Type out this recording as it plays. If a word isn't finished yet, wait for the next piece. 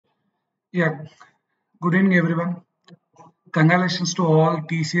Yeah, good evening everyone. Congratulations to all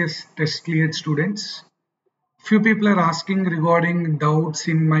TCS test cleared students. Few people are asking regarding doubts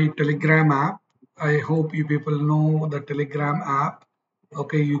in my Telegram app. I hope you people know the Telegram app.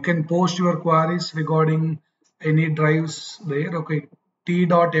 Okay, you can post your queries regarding any drives there. Okay,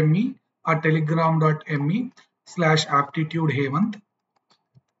 t.me or telegram.me/aptitude Hemant.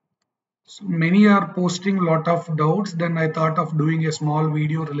 So many are posting lot of doubts. Then I thought of doing a small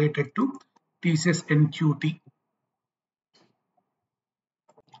video related to TCS NQT.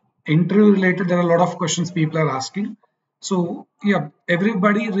 Interview related, there are a lot of questions people are asking. So yeah,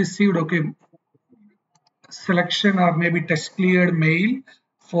 everybody received selection or maybe test cleared mail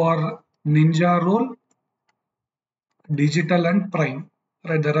for ninja role, digital and prime,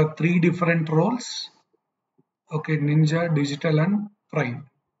 right? There are three different roles. Okay, ninja, digital and prime,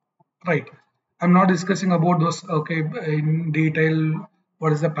 right? I'm not discussing about those okay in detail.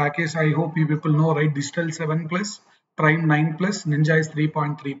 What is the package? I hope you people know, right? Digital 7 plus, prime 9 plus, ninja is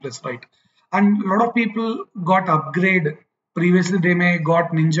 3.3 plus, right? And a lot of people got upgrade. Previously they may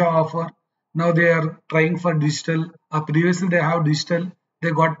got ninja offer, now they are trying for digital. Previously they have digital,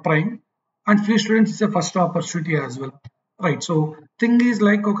 they got prime. And few students it's a first opportunity as well, right? So thing is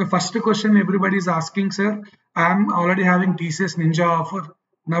like, okay, first question everybody is asking, sir, I'm already having TCS ninja offer,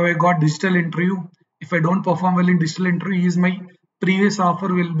 now I got digital interview. If I don't perform well in digital interview, is my previous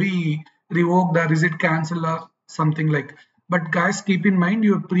offer will be revoked or is it cancelled or something like? But guys, keep in mind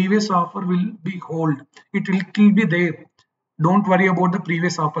your previous offer will be hold. It will be there. Don't worry about the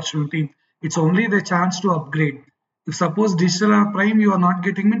previous opportunity. It's only the chance to upgrade. If suppose digital or prime you are not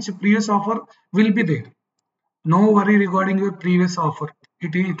getting, means your previous offer will be there. No worry regarding your previous offer.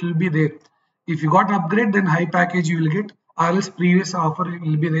 It will be there. If you got upgrade, then high package you will get, or else previous offer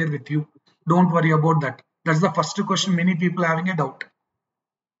will be there with you. Don't worry about that. That's the first question many people having a doubt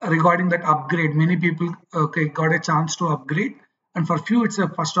regarding that upgrade. Many people okay got a chance to upgrade, and for few it's a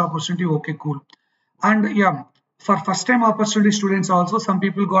first opportunity. Okay, cool. And yeah, for first time opportunity students also, some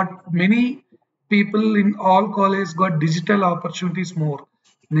people got, many people in all college got digital opportunities more.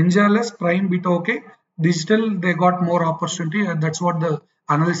 Ninja less, prime bit okay, digital they got more opportunity, and that's what the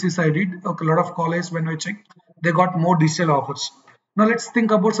analysis I did. Okay, a lot of college when I check, they got more digital offers. Now let's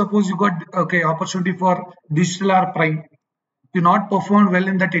think about, suppose you got okay opportunity for digital or prime, you not performed well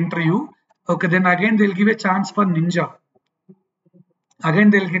in that interview. Okay, then again they'll give a chance for ninja. Again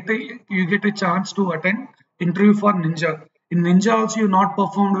they'll get a, you get a chance to attend interview for ninja. In ninja also you not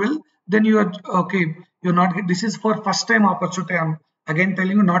performed well, then you are okay, you're not, this is for first time opportunity. I'm again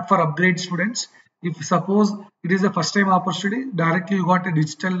telling you, not for upgrade students. If suppose it is a first time opportunity, directly you got a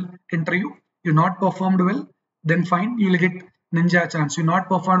digital interview, you not performed well, then fine, you will get ninja chance. You not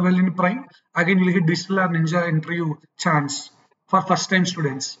performed well in prime, again you will get digital or ninja interview chance for first time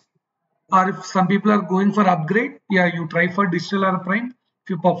students. Or if some people are going for upgrade, yeah, you try for digital or prime.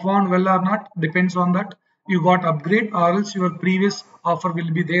 If you perform well or not depends on that, you got upgrade, or else your previous offer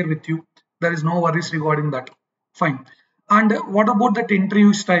will be there with you. There is no worries regarding that. Fine. And what about that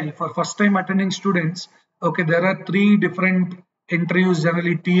interview style for first time attending students? Okay, there are three different interviews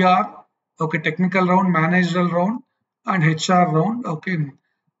generally: TR, okay, technical round, managerial round, and HR round. Okay,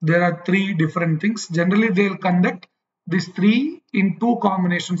 there are three different things. Generally they'll conduct these three in two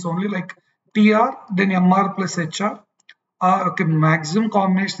combinations only, like TR then MR plus HR. Okay, maximum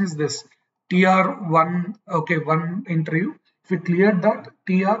combination is this: TR one, okay, one interview. If you clear that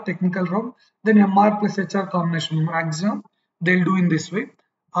TR technical round, then MR plus HR combination maximum they'll do in this way.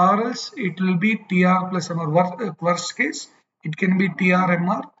 Or else it will be TR plus MR. Worst case, it can be TR,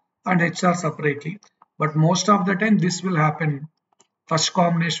 MR and HR separately. But most of the time this will happen. First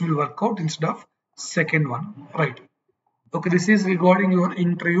combination will work out instead of second one, right? Okay, this is regarding your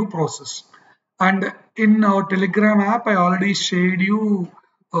interview process. And in our Telegram app, I already shared you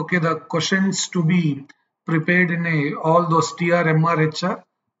okay the questions to be prepared in a all those TR, MR, HR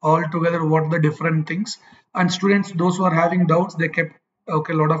all together. What the different things, and students those who are having doubts, they kept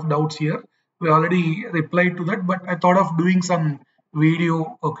okay a lot of doubts here. We already replied to that, but I thought of doing some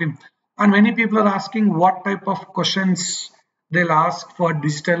video. Okay, and many people are asking what type of questions they'll ask for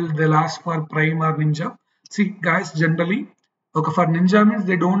digital, they'll ask for prime or ninja. See guys, generally, okay, for ninja means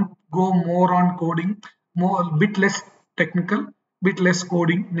they don't go more on coding, more bit less technical, bit less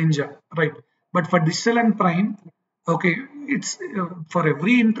coding ninja, right? But for digital and prime, okay, it's for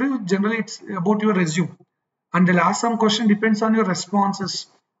every interview generally it's about your resume, and they'll ask some question depends on your responses,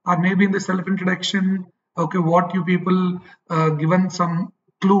 or maybe in the self introduction. Okay, what you people given some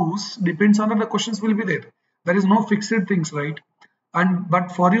clues, depends on the questions will be there. There is no fixed things, right? And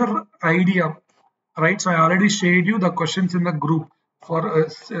but for your idea, right, so I already shared you the questions in the group for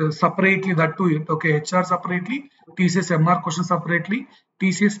separately, that too. Okay, HR separately, TCS MR question separately,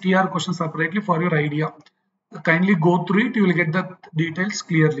 TCS TR question separately, for your idea. Kindly go through it, you will get the details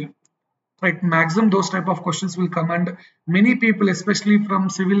clearly. Right, maximum those type of questions will come, and many people, especially from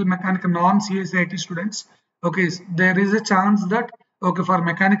civil, mechanical, non-CSIT students, okay, there is a chance that, okay, for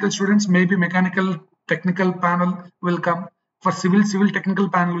mechanical students maybe mechanical technical panel will come, for civil technical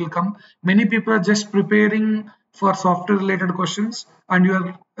panel will come. Many people are just preparing for software related questions, and you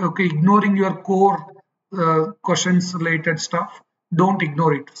are, okay, ignoring your core questions related stuff. Don't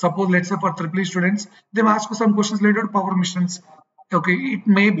ignore it. Suppose, let's say, for triple E students, they may ask you some questions related to power missions. Okay, it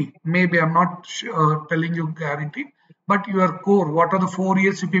maybe I'm not telling you guaranteed, but your core, what are the 4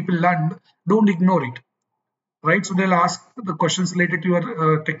 years you people learned, don't ignore it, right? So they'll ask the questions related to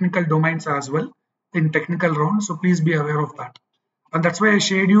your technical domains as well in technical round, so please be aware of that. And that's why I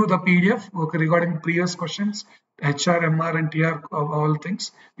shared you the PDF, okay, regarding previous questions, HR, MR, and TR, all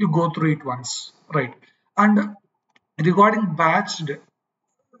things. You go through it once, right? And regarding batched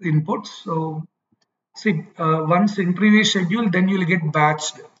inputs, so see, once interview is scheduled, then you will get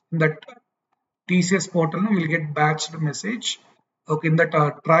batched in that TCS portal. You will get batched message. Okay, in that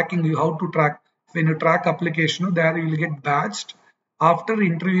tracking, you how to track. When you track application, there you will get batched after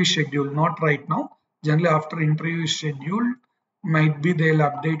interview schedule. Not right now. Generally, after interview schedule, might be they'll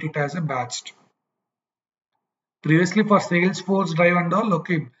update it as a batched. Previously for Salesforce Drive and all,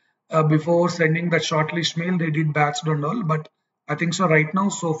 okay, before sending the shortlist mail, they did batched and all, but I think so right now,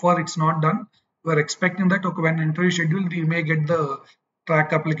 so far it's not done. We're expecting that, okay, when interview scheduled, you may get the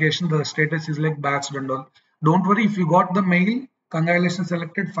track application, the status is like batched and all. Don't worry, if you got the mail, congratulations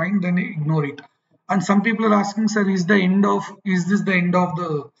selected, fine, then ignore it. And some people are asking, sir, is this the end of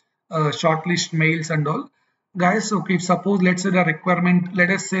the shortlist mails and all? Guys, okay, suppose, let's say the requirement, let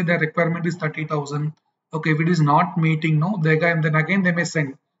us say the requirement is 30,000. Okay, if it is not meeting, no, then again they may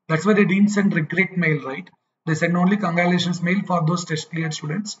send. That's why they didn't send regret mail, right? They send only congratulations mail for those test cleared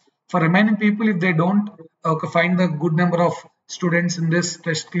students. For remaining people, if they don't find the good number of students in this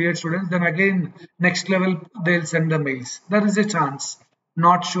test cleared students, then again next level they'll send the mails. There is a chance.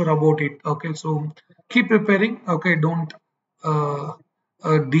 Not sure about it. Okay, so keep preparing. Okay, don't uh,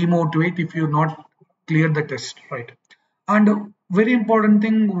 demotivate if you not clear the test, right? And very important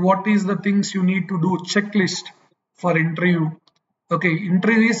thing, what is the things you need to do? Checklist for interview. Okay,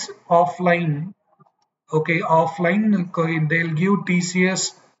 interview is offline. Okay, offline, okay, they'll give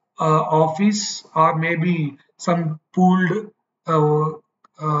TCS office, or maybe some pooled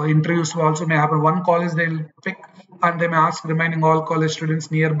uh, interviews also may happen. One college they'll pick, and they may ask remaining all college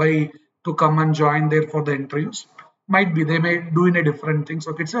students nearby to come and join there for the interviews. Might be they may do in a different things.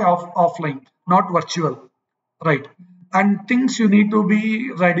 Okay, it's a offline, not virtual, right? And things you need to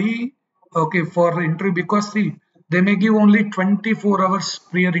be ready, okay, for interview, because see, they may give only 24 hours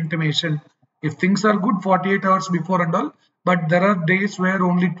prior intimation. If things are good, 48 hours before and all, but there are days where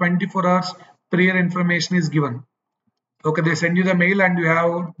only 24 hours prior information is given. Okay, they send you the mail and you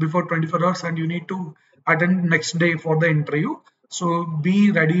have before 24 hours, and you need to attend next day for the interview. So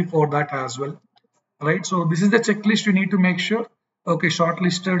be ready for that as well, right? So this is the checklist you need to make sure. Okay,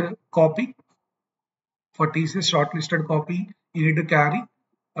 shortlisted copy. For TCS shortlisted copy, you need to carry,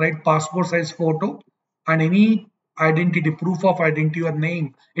 right, passport size photo, and any identity, proof of identity, your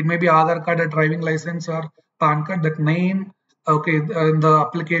name. It may be Aadhaar card, a driving license, or PAN card. That name, okay, the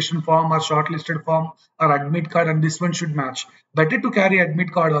application form or shortlisted form or admit card, and this one should match. Better to carry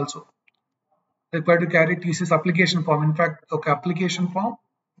admit card also. Required to carry TCS application form. In fact, okay, application form,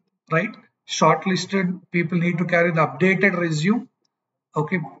 right? Shortlisted people need to carry the updated resume.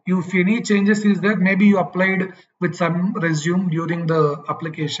 Okay, if any changes is there, maybe you applied with some resume during the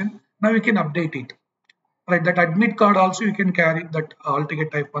application. Now you can update it. Right, that admit card also you can carry, that all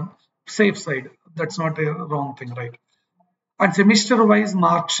ticket type one. Safe side. That's not a wrong thing, right? And semester wise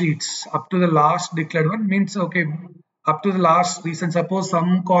mark sheets up to the last declared one means, okay, up to the last recent. Suppose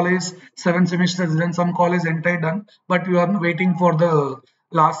some college 7 semesters done, some college entire done, but you are waiting for the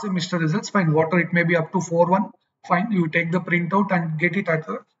last semester results. Fine, whatever it may be, up to 4-1. Fine, you take the printout and get it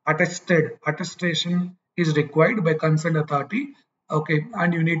attested. Attestation is required by concerned authority. Okay,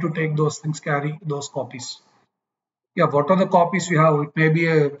 and you need to take those things, carry those copies. Yeah, what are the copies you have? It may be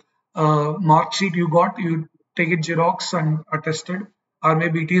a mark sheet you got, you take it Xerox and attested, or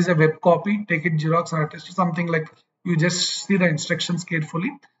maybe it is a web copy, take it Xerox and attested, something like. You just see the instructions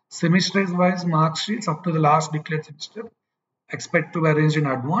carefully. Semester wise mark sheets up to the last declared semester expect to be arranged in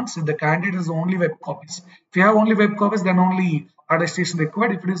advance. If the candidate is only web copies, if you have only web copies, then only attestation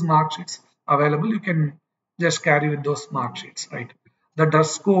required. If it is mark sheets available, you can just carry with those mark sheets, right? The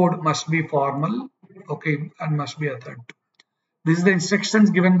dress code must be formal, okay, and must be adhered to. This is the instructions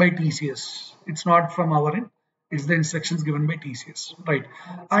given by TCS. It's not from our end. It's the instructions given by TCS, right?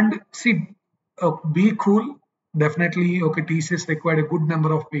 And see, be cool. Definitely, okay. TCS required a good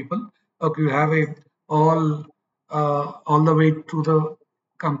number of people. Okay, you have a all the way to the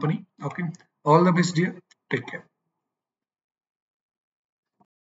company. Okay, all the best, dear. Take care.